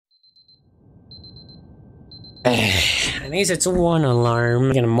At least it's one alarm.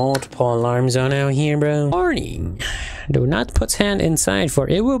 We're getting multiple alarms on out here, bro. Warning. Do not put hand inside for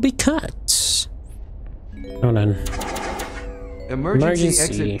it will be cut. Hold on. Emergency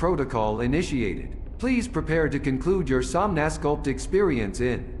exit protocol initiated. Please prepare to conclude your Somnasculpt experience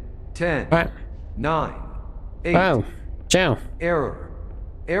in 10, what? 9, 8. Oh, ciao. Error.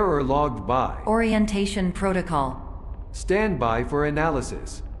 Error logged by. Orientation protocol. Stand by for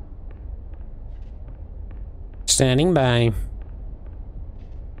analysis. Standing by.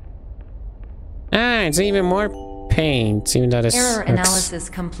 Ah, it's even more paint, even though this Error analysis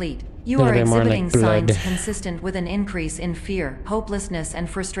complete. You are exhibiting signs consistent with an increase in fear, hopelessness, and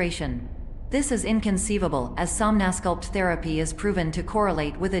frustration. This is inconceivable, as Somnasculpt therapy is proven to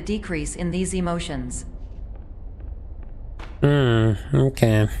correlate with a decrease in these emotions.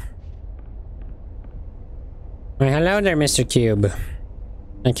 Okay. Well, hello there, Mr. Cube.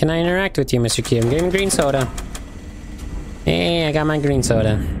 Can I interact with you, Mr. Cube? Give me green soda. Hey, I got my green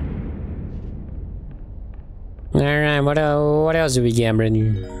soda. Alright, what else do we get,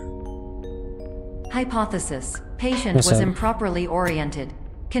 Brittany? Hypothesis. Patient was improperly oriented.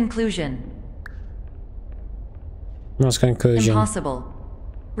 Conclusion. What's conclusion? Impossible.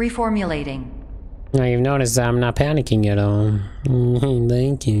 Reformulating. Now you've noticed that I'm not panicking at all.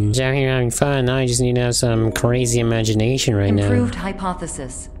 Thank you. Just out here having fun. Now I just need to have some crazy imagination right now. Improved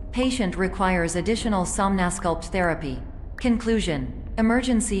hypothesis. Patient requires additional Somnasculpt therapy. Conclusion.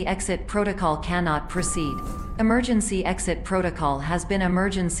 Emergency exit protocol cannot proceed. Emergency exit protocol has been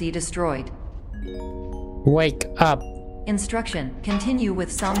emergency destroyed. Wake up. Instruction. Continue with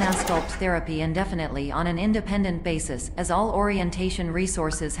Somnasculpt therapy indefinitely on an independent basis, as all orientation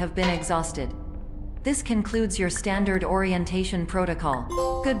resources have been exhausted. This concludes your standard orientation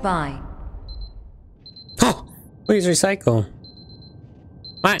protocol. Goodbye. Oh, please recycle.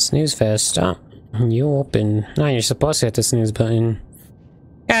 What? Snooze fest. Stop. You open. Now you're supposed to hit the snooze button.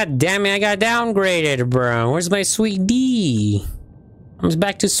 God damn it, I got downgraded, bro. Where's my sweet D? I'm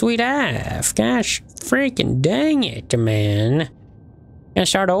back to sweet F. Gosh, freaking dang it, man. Can I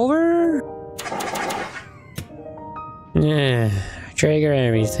start over? Yeah, trigger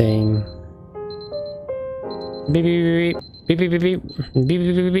everything. Beep beep beep beep beep beep beep beep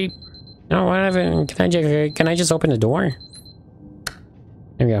beep beep beep. No, whatever. Can I just open the door?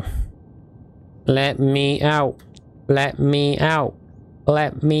 There we go. Let me out. Let me out.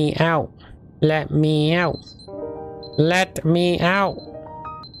 Let me out. Let me out. Let me out.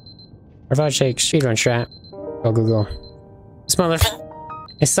 Or if I shake speedrun strat. Go go go. This mother.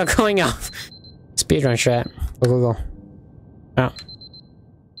 It's still going off. Speedrun strat. Go go go. Out.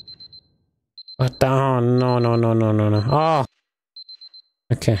 What the? Oh, no, no, no, no, no, no. Oh.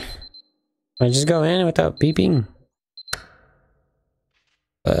 Okay. I just go in without beeping.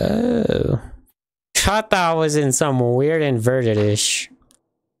 Oh. I thought I was in some weird inverted-ish.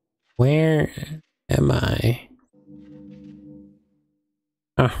 Where am I?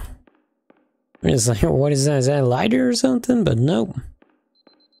 Oh. It's like, what is that? Is that a lighter or something? But nope.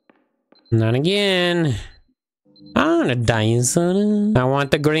 Not again. I want a diet soda. I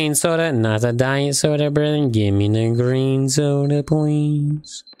want the green soda, not the diet soda, brother. Give me the green soda,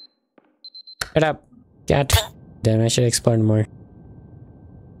 please. Shut up. God damn, I should have explored more.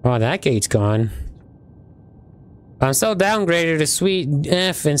 Oh, that gate's gone. I'm so downgraded to sweet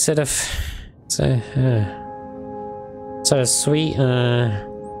F instead of sweet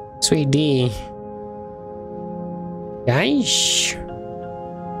sweet D. Gosh.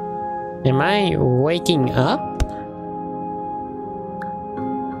 Am I waking up?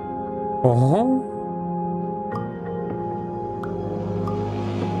 Oh.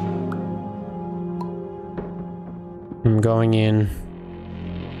 I'm going in.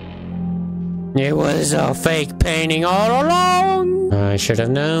 It was a fake painting all along! I should have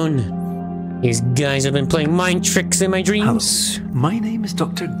known. These guys have been playing mind tricks in my dreams. Hello. My name is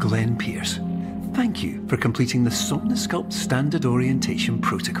Dr. Glenn Pierce. Thank you for completing the Somnasculpt Standard Orientation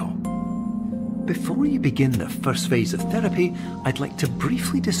Protocol. Before you begin the first phase of therapy, I'd like to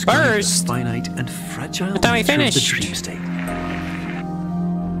briefly describe the finite and fragile nature of the dream state.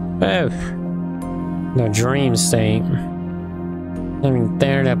 Oh. The dream state. Having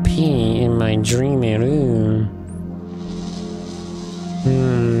therapy in my dreamy room.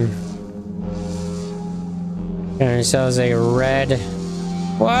 Got ourselves a red.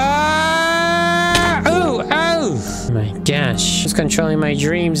 Whoa! Oh! Oh! My gosh. It's controlling my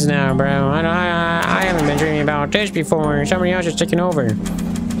dreams now, bro. I haven't been dreaming about this before. Somebody else is taking over.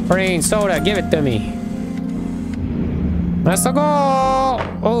 Green soda, give it to me. Let's go!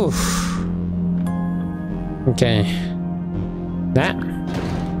 Oof. Okay. That.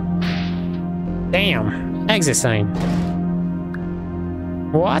 Damn. Exit sign.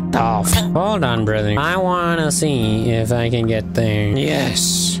 What the f? Hold on, brother. I wanna see if I can get there.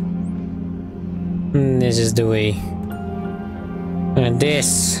 Yes. This is the way. And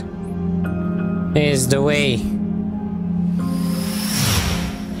this is the way.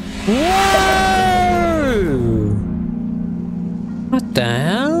 Whoa! What the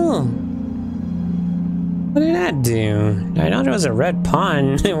hell? What did that do? I know there was a red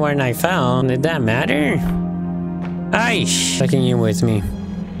pond when I fell. Did that matter? Aish! Taking you with me.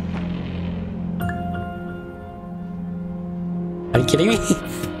 Are you kidding me?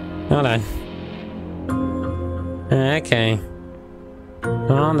 Hold on. Okay.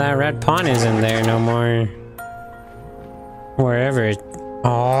 Oh, that red pond isn't there no more. Wherever it...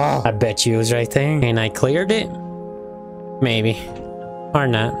 Oh, I bet you it was right there. And I cleared it? Maybe. Or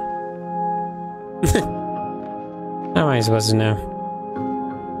not. How am I supposed to know?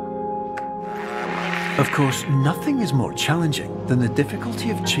 Of course, nothing is more challenging than the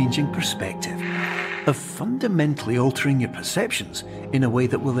difficulty of changing perspective, of fundamentally altering your perceptions in a way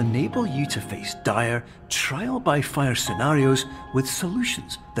that will enable you to face dire, trial-by-fire scenarios with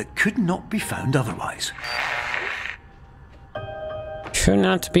solutions that could not be found otherwise. Could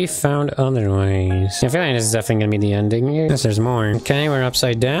not be found otherwise. I feel like this is definitely gonna be the ending here. Yes, there's more. Okay, we're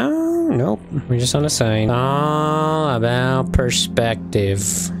upside down. Nope, we're just on the side. All about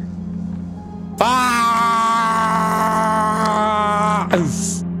perspective.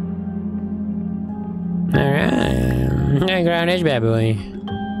 Alright. I ground edge, bad boy.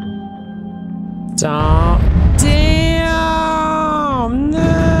 It's all... Damn!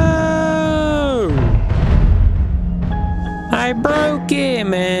 No! I broke it,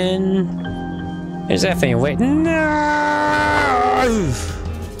 man. There's that thing. Wait. No!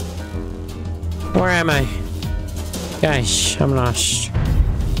 Where am I? Gosh, I'm lost.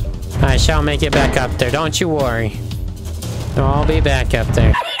 I shall make it back up there. Don't you worry. I'll be back up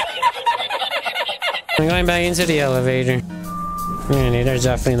there. I'm going back into the elevator. Man, there's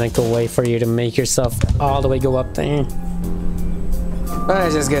definitely like a way for you to make yourself all the way go up there. But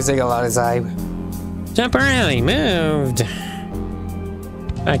it's just gonna take a lot of time. Temporarily moved.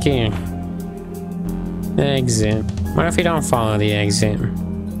 Back here. Exit. What if we don't follow the exit?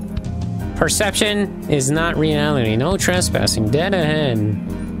 Perception is not reality. No trespassing. Dead ahead.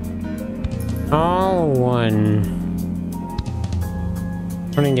 All one.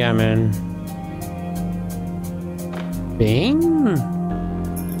 Running down, man. Bing?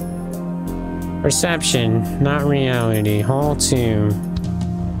 Perception, not reality. Hall 2.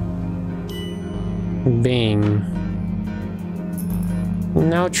 Bing.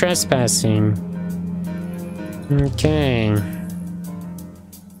 No trespassing. Okay.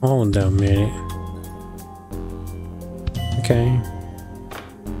 Hold up a minute. Okay.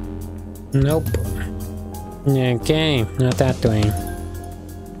 Nope. Okay, not that way.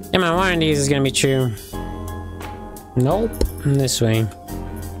 Come on, one of these is gonna be true. Nope. This way.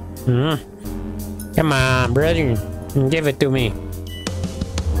 Come on, brother. Give it to me.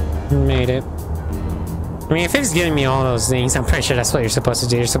 Made it. I mean, if it's giving me all those things, I'm pretty sure that's what you're supposed to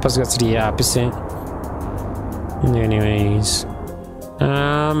do. You're supposed to go to the opposite. Anyways.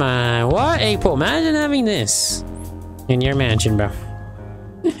 Oh my. What, April? Imagine having this in your mansion, bro.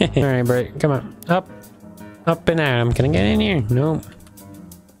 Alright, bro. Come on. Up. Up and out. Can I get in here? Nope.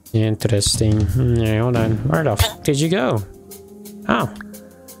 Interesting. Alright, hold on. Where the f did you go? Oh.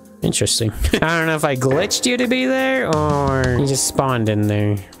 Interesting. I don't know if I glitched you to be there or you just spawned in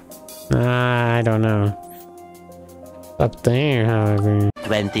there. I don't know. Up there, however.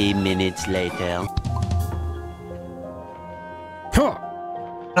 20 minutes later.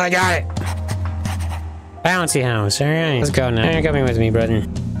 I got it. Bouncy house. Alright. Let's go now. You're coming with me, brother.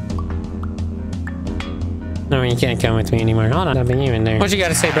 No, you can't come with me anymore. Hold on. Dumping you in there. What you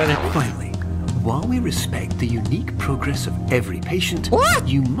gotta say, brother? Finally, while we respect the unique progress of every patient,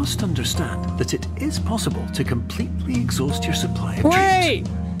 you must understand that it is possible to completely exhaust your supply of dreams,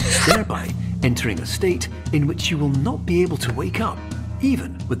 thereby entering a state in which you will not be able to wake up,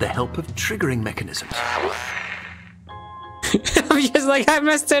 even with the help of triggering mechanisms. I'm just like, I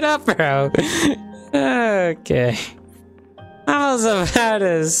messed it up, bro. Okay. I was about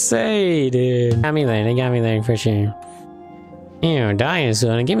to say, dude. Got me there. They got me there for sure. Ew, diet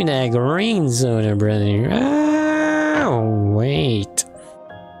soda. Give me that green soda, brother. Oh, wait.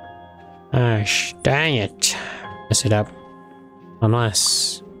 Gosh, dang it. Mess it up.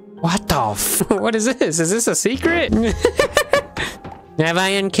 Unless... What the f... What is this? Is this a secret? Have I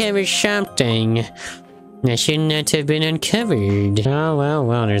uncovered something that should not have been uncovered? Oh,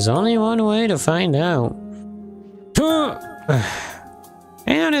 well, there's only one way to find out.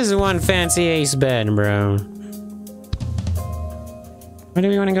 And this is one fancy ace bed, bro. Why do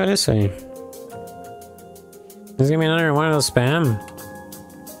we want to go this way? There's gonna be another one of those spam?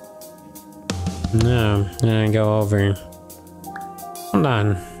 No, I'm gonna go over. Hold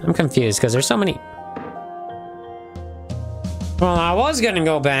on, I'm confused because there's so many. Well, I was gonna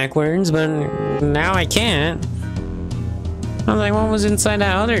go backwards, but now I can't. I was like, what was inside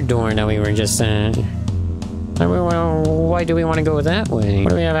that other door that we were just at? Why do we want to go that way? What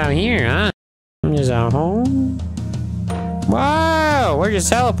do we have out here, huh? I'm just at home. Whoa! We're just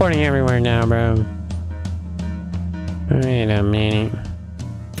teleporting everywhere now, bro. Wait a minute.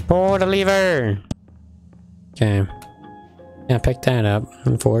 Pull the lever! Okay. Yeah, pick that up.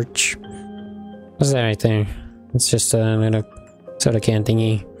 Unforge. What's that right there? It's just a little soda can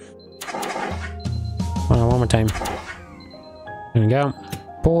thingy. Hold on, one more time. There we go.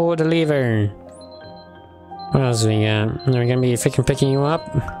 Pull the lever. What else we got? Are we gonna be freaking picking you up?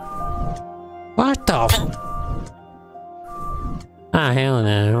 What the f? Ah, hell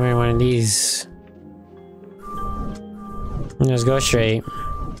no. We're one of these. Just go straight.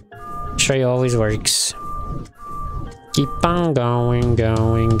 Straight always works. Keep on going,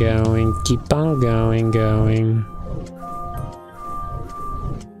 going, going. Keep on going, going.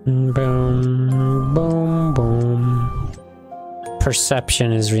 Boom, boom, boom.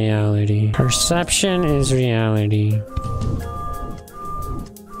 Perception is reality. Perception is reality.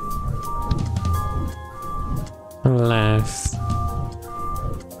 Left.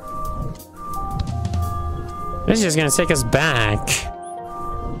 This is just gonna take us back.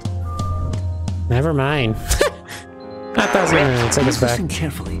 Never mind. I thought it was gonna take us back. Listen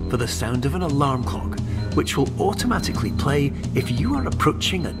carefully for the sound of an alarm clock, which will automatically play if you are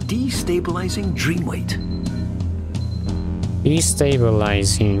approaching a destabilizing dream weight.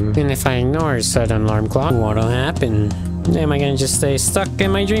 Destabilizing. And if I ignore said alarm clock, what'll happen? Am I gonna just stay stuck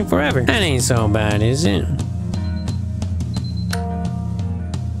in my dream forever? That ain't so bad, is it?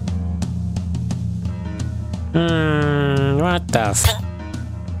 What the f?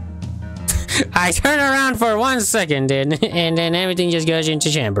 I turn around for 1 second, dude, and then everything just goes into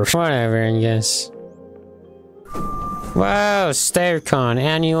chamber. Whatever, I guess. Whoa, StairCon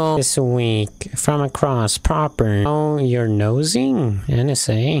annual this week. From across proper. Oh, you're nosing?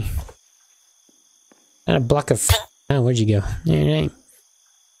 NSA. Not a block of. Oh, where'd you go? Alright.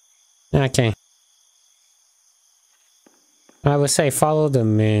 Okay. I would say follow the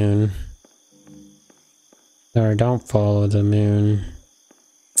moon. Or don't follow the moon.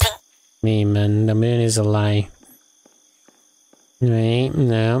 Me, man. The moon is a lie. Right?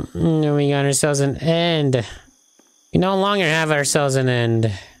 No. No, we got ourselves an end. We no longer have ourselves an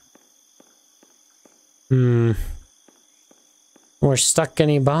end. We're stuck in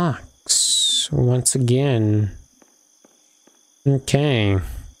a box. Once again. Okay.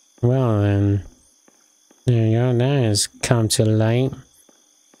 Well then. There you go. That has come to light.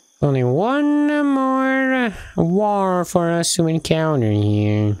 Only one more war for us to encounter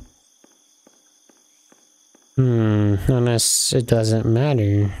here. Unless it doesn't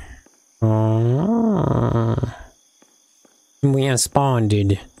matter. We have spawned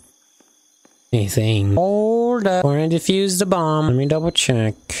a thing. Hold up. We're gonna defuse the bomb. Let me double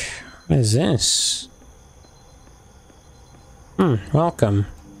check. What is this? Welcome.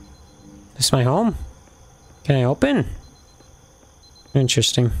 This is my home? Can I open?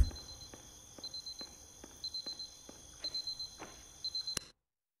 Interesting.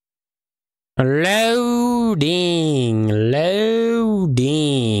 Loading.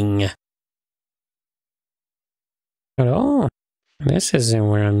 Loading. Oh, this isn't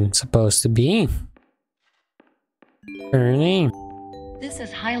where I'm supposed to be. Ernie. This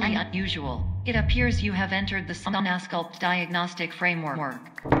is highly unusual. It appears you have entered the Somnasculpt diagnostic framework.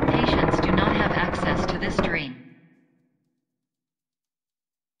 Patients do not have access to this dream.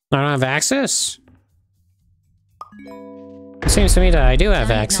 I don't have access? It seems to me that I do have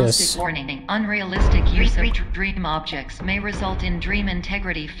access. Warning. Unrealistic use of dream objects may result in dream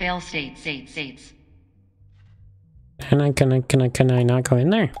integrity fail states. Can I not go in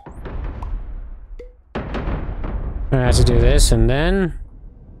there? I have to do this and then...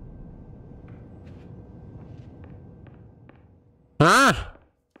 Ah!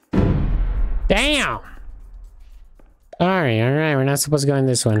 Damn! Alright, we're not supposed to go in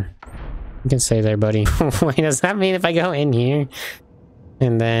this one. You can stay there, buddy. Wait, does that mean if I go in here,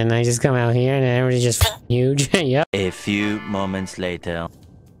 and then I just come out here and everybody's just huge? Yep. A few moments later.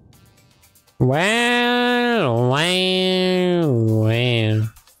 Well.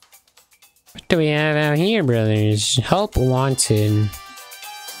 What do we have out here, brothers? Help wanted.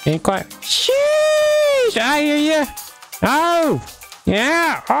 Ain't quite. Sheesh! I hear ya! Oh!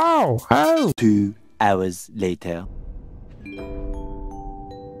 Yeah! Oh! 2 hours later.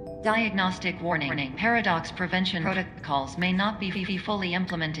 Diagnostic warning. Paradox prevention protocols may not be fully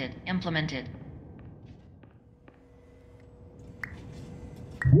implemented.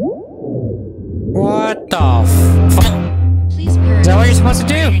 What the fuck? Please Is that what you're supposed to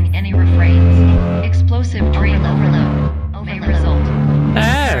do? Any refrains. Explosive dream overload. May result.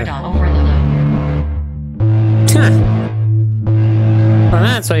 Paradox overload. Huh. Well,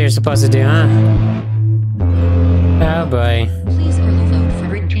 that's what you're supposed to do, huh? Oh boy. Please overload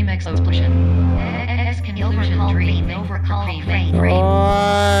for dream explosion. Conclusion dream overcall dream.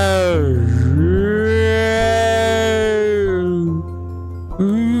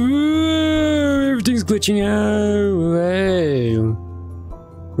 Everything's glitching out.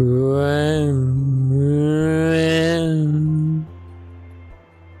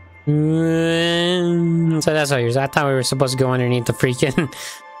 So that's what yours. I thought we were supposed to go underneath the freaking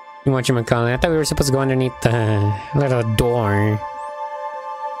whatchamacallit. I thought we were supposed to go underneath the little door.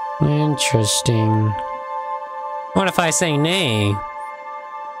 Interesting. What if I say nay?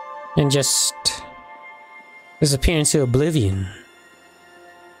 And just disappear into oblivion?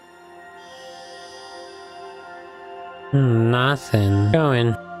 Nothing.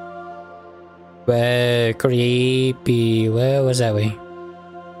 Going. Whoa, creepy. Where was that way?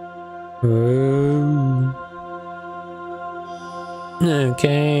 Ooh.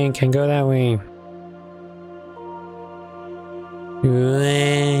 Okay, can go that way.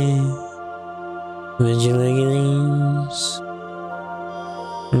 Would you look at these?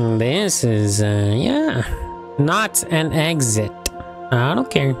 This is, yeah, not an exit. I don't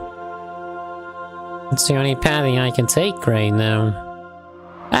care. It's the only path I can take right now.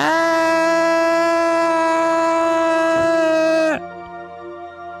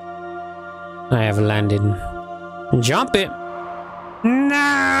 I have landed. Jump it! No!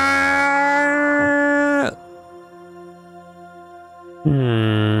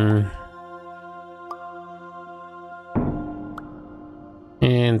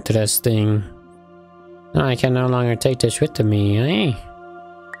 Interesting. I can no longer take this with me, eh?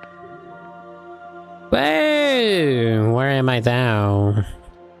 Whoa! Where am I thou?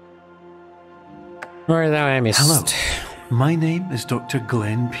 Where thou am I? Hello. My name is Dr.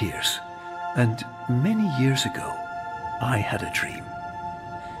 Glenn Pierce, and many years ago, I had a dream.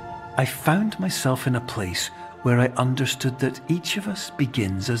 I found myself in a place where I understood that each of us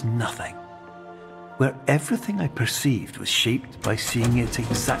begins as nothing, where everything I perceived was shaped by seeing it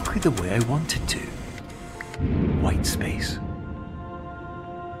exactly the way I wanted to. White space.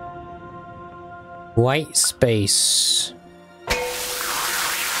 White space.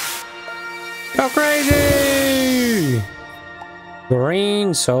 Go crazy!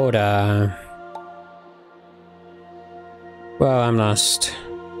 Green soda. Well, I'm lost.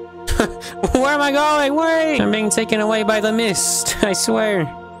 Where am I going? Wait! I'm being taken away by the mist. I swear.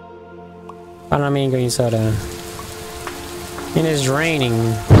 Follow me, green soda. It is raining.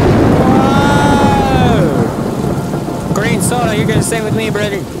 Whoa! Green soda, you're gonna stay with me,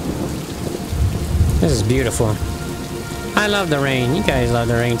 brother. This is beautiful. I love the rain. You guys love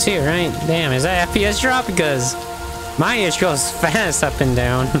the rain too, right? Damn, is that FPS drop? Because mine goes fast up and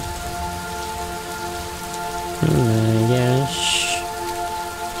down. Oh my gosh.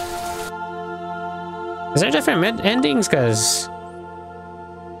 Is there different endings? Because,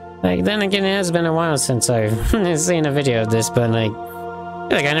 like, then again, it has been a while since I've seen a video of this, but, like, I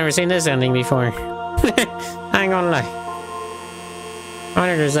feel like I've never seen this ending before. I ain't gonna lie. I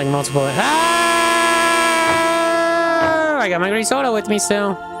wonder if there's, like, multiple... Ah! I got my green soda with me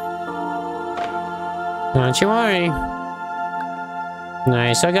still. Don't you worry.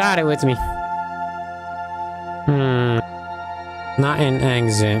 Nice, I got it with me. Not an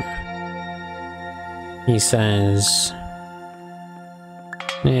exit, he says.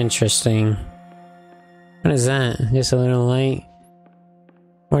 Interesting. What is that? Just a little light?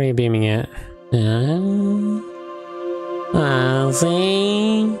 What are you beaming at? I'll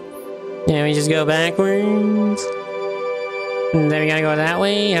see. Yeah, we just go backwards. And then we gotta go that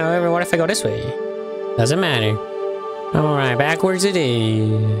way. However, what if I go this way? Doesn't matter. Alright, backwards it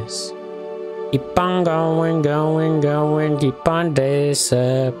is. Keep on going, going, going, keep on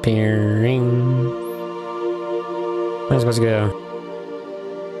disappearing. Where am I supposed to go?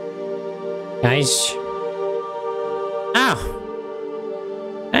 Nice. Ow!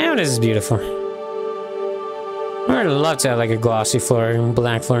 Damn, this is beautiful. I would love to have like a glossy floor,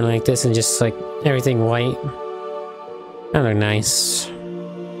 black floor like this, and just like everything white. That would look nice.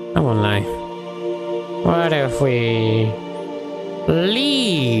 I won't lie. What if we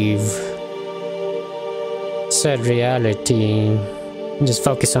leave said reality? Just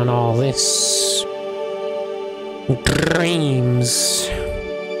focus on all this. Dreams.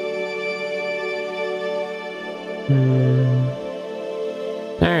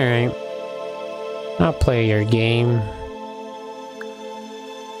 Alright. I'll play your game.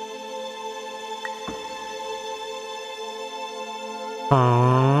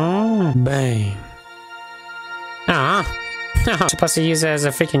 Aww. Bang. Ah. Supposed to use it as a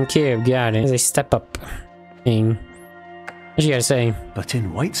freaking cube. Got it. As a step up thing. What you gotta say? But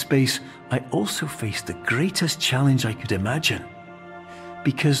in white space, I also faced the greatest challenge I could imagine.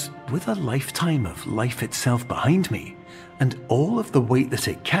 Because with a lifetime of life itself behind me, and all of the weight that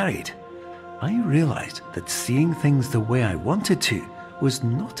it carried, I realized that seeing things the way I wanted to was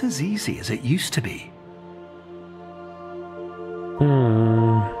not as easy as it used to be.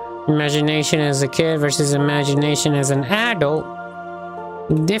 Imagination as a kid versus imagination as an adult.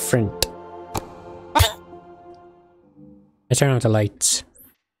 Different. I turn off the lights.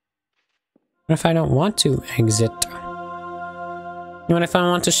 What if I don't want to exit? What if I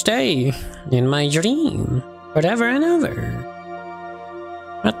want to stay in my dream? Whatever and ever.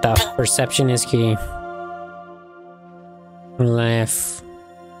 What the perception is key? Left.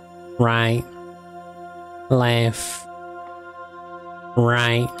 Right. Left.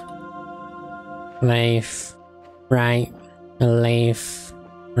 Right. Left. Right. Left.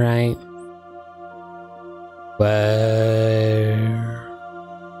 Right. Whoa.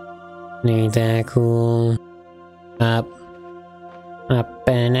 Ain't that cool? Up. Up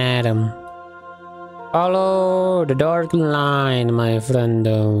and at 'em. Follow the dark line, my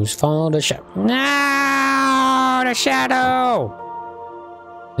friendos. Follow the shadow. No! The shadow!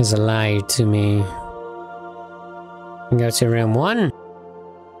 Is a lie to me. Go to room 1.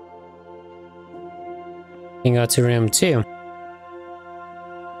 And go to room 2.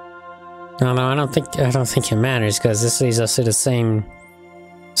 No, I don't think it matters because this leads us to the same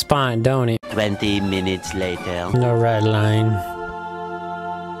spot, don't it? 20 minutes later. No red line.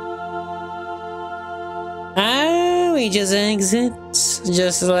 Ah, we just exit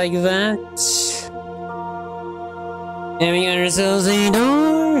just like that. And we got ourselves a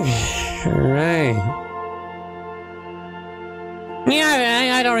door. Alright.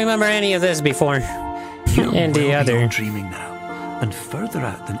 Yeah, I don't remember any of this before. And the other. Dreaming now. And further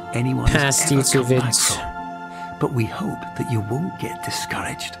out than anyone past has ever YouTube come back vids. from. But we hope that you won't get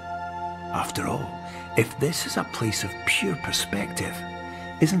discouraged. After all, if this is a place of pure perspective,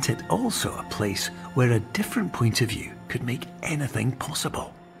 isn't it also a place where a different point of view could make anything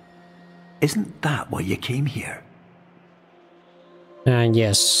possible? Isn't that why you came here?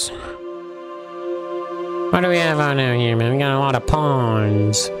 Yes. What do we have on out here, man? We got a lot of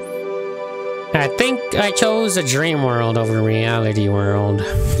pawns. I think I chose a dream world over reality world.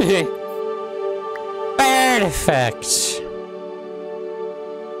 Perfect.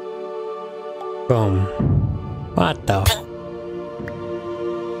 Boom. What the?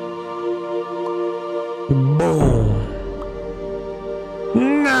 Boom.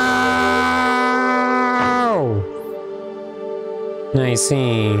 No! I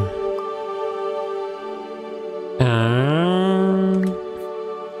see.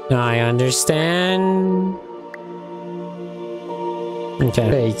 I understand.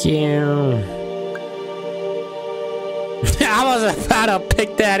 Okay. Thank you. I was about to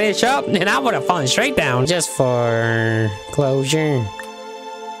pick that itch up and I would have fallen straight down just for closure.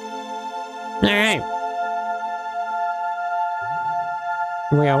 Alright.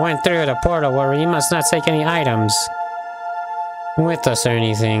 We went through the portal where we must not take any items with us or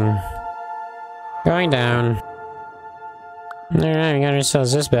anything. Going down. Alright, we got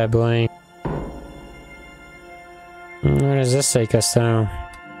ourselves this bad boy. Where does this take us though?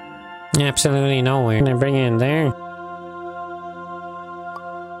 Absolutely nowhere. Can I bring it in there?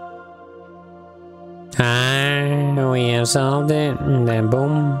 We have solved it. And then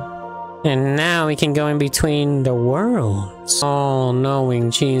boom. And now we can go in between the worlds.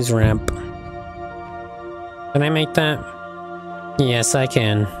 All-knowing cheese ramp. Can I make that? Yes, I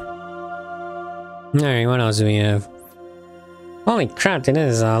can. Alright, what else do we have? Holy crap, it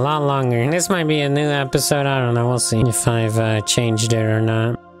is a lot longer. This might be a new episode, I don't know, we'll see if I've changed it or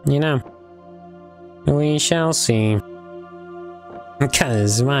not. You know. We shall see.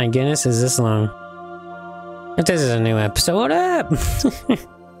 Because, my goodness, is this long. If this is a new episode, what up?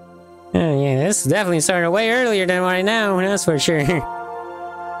 Yeah, this definitely started way earlier than right now, that's for sure.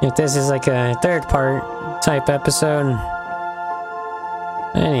 If this is like a third part type episode.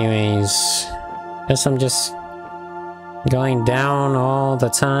 Anyways, guess I'm just going down all the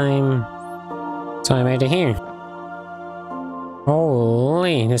time. So I made it here.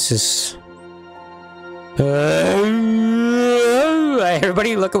 Holy, this is... I Alright,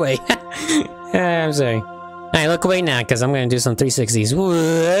 everybody, look away. I'm sorry. Alright, look away now, because I'm going to do some 360s.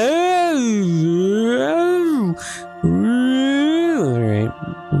 Alright.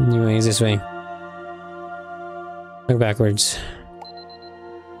 Anyways, this way. Look backwards.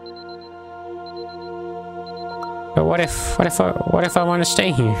 But what if I want to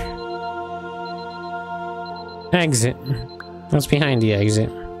stay here? Exit. What's behind the exit?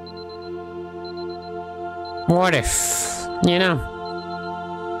 What if? You know?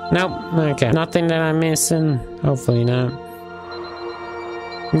 Nope. Okay. Nothing that I'm missing. Hopefully not.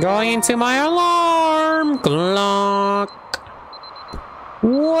 Going into my alarm clock.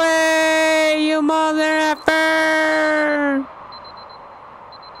 Way, you mother effer!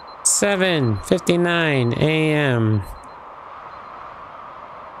 7:59 a.m.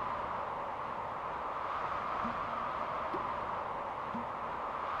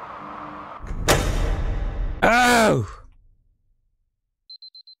 Oh!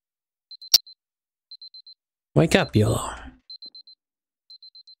 Wake up, Yolo.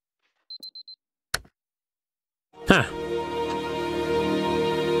 Huh.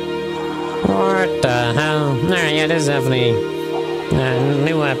 What the hell? Alright, yeah, this is definitely a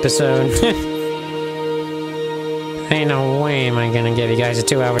new episode. Ain't no way am I gonna give you guys a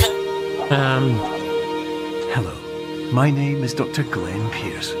 2 hour. Hello, my name is Dr. Glenn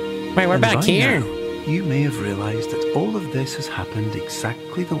Pierce. Wait, we're back here. Now, you may have realized that all of this has happened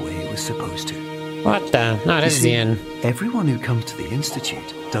exactly the way it was supposed to. What the? No, this is the end. Everyone who comes to the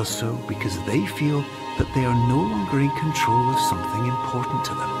Institute does so because they feel that they are no longer in control of something important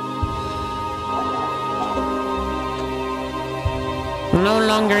to them. No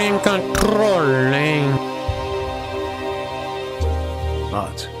longer in control, eh?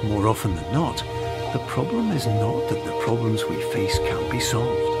 But, more often than not, the problem is not that the problems we face can't be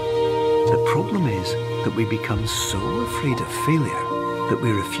solved. The problem is that we become so afraid of failure that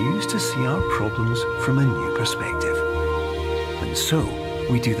we refuse to see our problems from a new perspective. And so,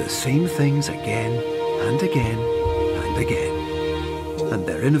 we do the same things again and again and again. And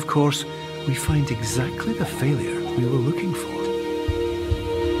therein, of course, we find exactly the failure we were looking for.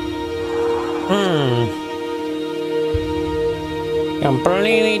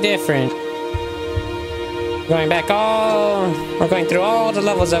 Completely different. Going back we're going through all the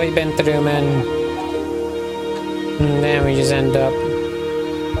levels that we've been through, man. And then we just end up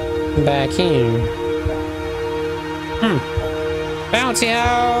back here. Bouncy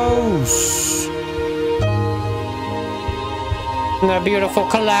house. The beautiful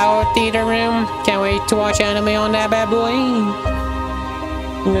Cloud Theater room. Can't wait to watch anime on that bad boy.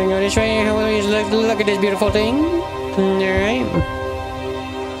 I'm gonna go this way. Look at this beautiful thing. Alright.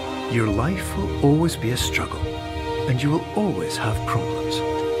 Your life will always be a struggle, and you will always have problems.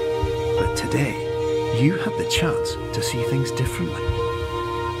 But today, you had the chance to see things differently.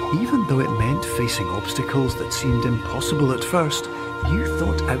 Even though it meant facing obstacles that seemed impossible at first, you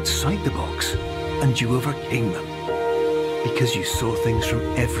thought outside the box, and you overcame them. Because you saw things from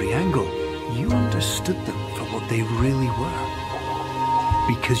every angle, you understood them for what they really were.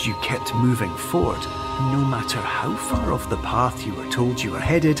 Because you kept moving forward, no matter how far off the path you were told you were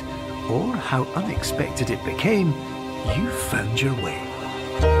headed, or how unexpected it became, you found your way.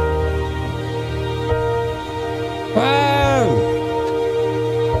 Whoa!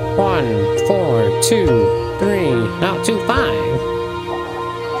 1, 4, 2, 3, no, 2,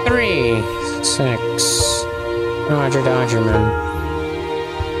 5, 3, 6. Roger, Dodger, man.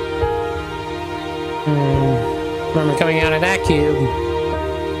 Remember coming out of that cube.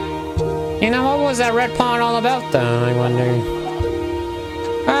 You know, what was that red pawn all about, though, I wonder?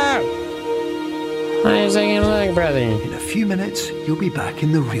 Oh! How's it gonna look, brother? In a few minutes, you'll be back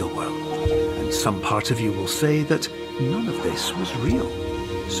in the real world. And some part of you will say that none of this was real.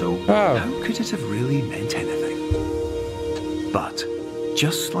 So, how could it have really meant anything? But,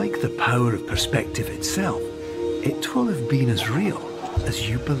 just like the power of perspective itself, it will have been as real as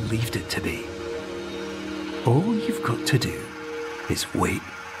you believed it to be. All you've got to do is wait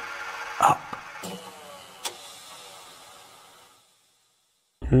up.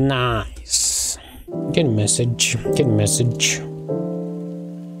 Nice. Good message. Good message.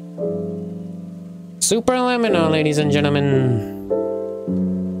 Superliminal, ladies and gentlemen.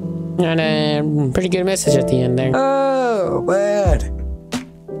 And a pretty good message at the end there. Oh, bad.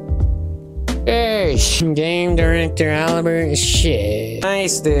 Hey, game director Albert. Shit.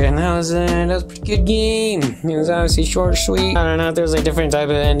 Nice, dude. That was a pretty good game. It was obviously short, sweet. I don't know if there's like different type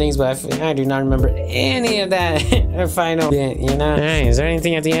of endings, but I do not remember any of that final bit, you know? Alright, is there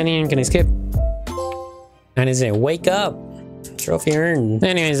anything at the end here? Can I skip? And is it wake up? Trophy earned.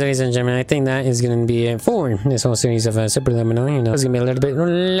 Anyways, ladies and gentlemen, I think that is going to be it for this whole series of Superliminal. You know, it's going to be a little bit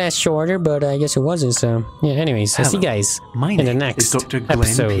less shorter, but I guess it wasn't. So, yeah, anyways, I'll see you guys in the next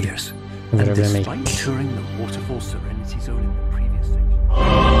episode. And despite touring the waterfall Serenity Zone in the previous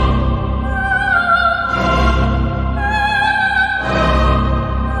section...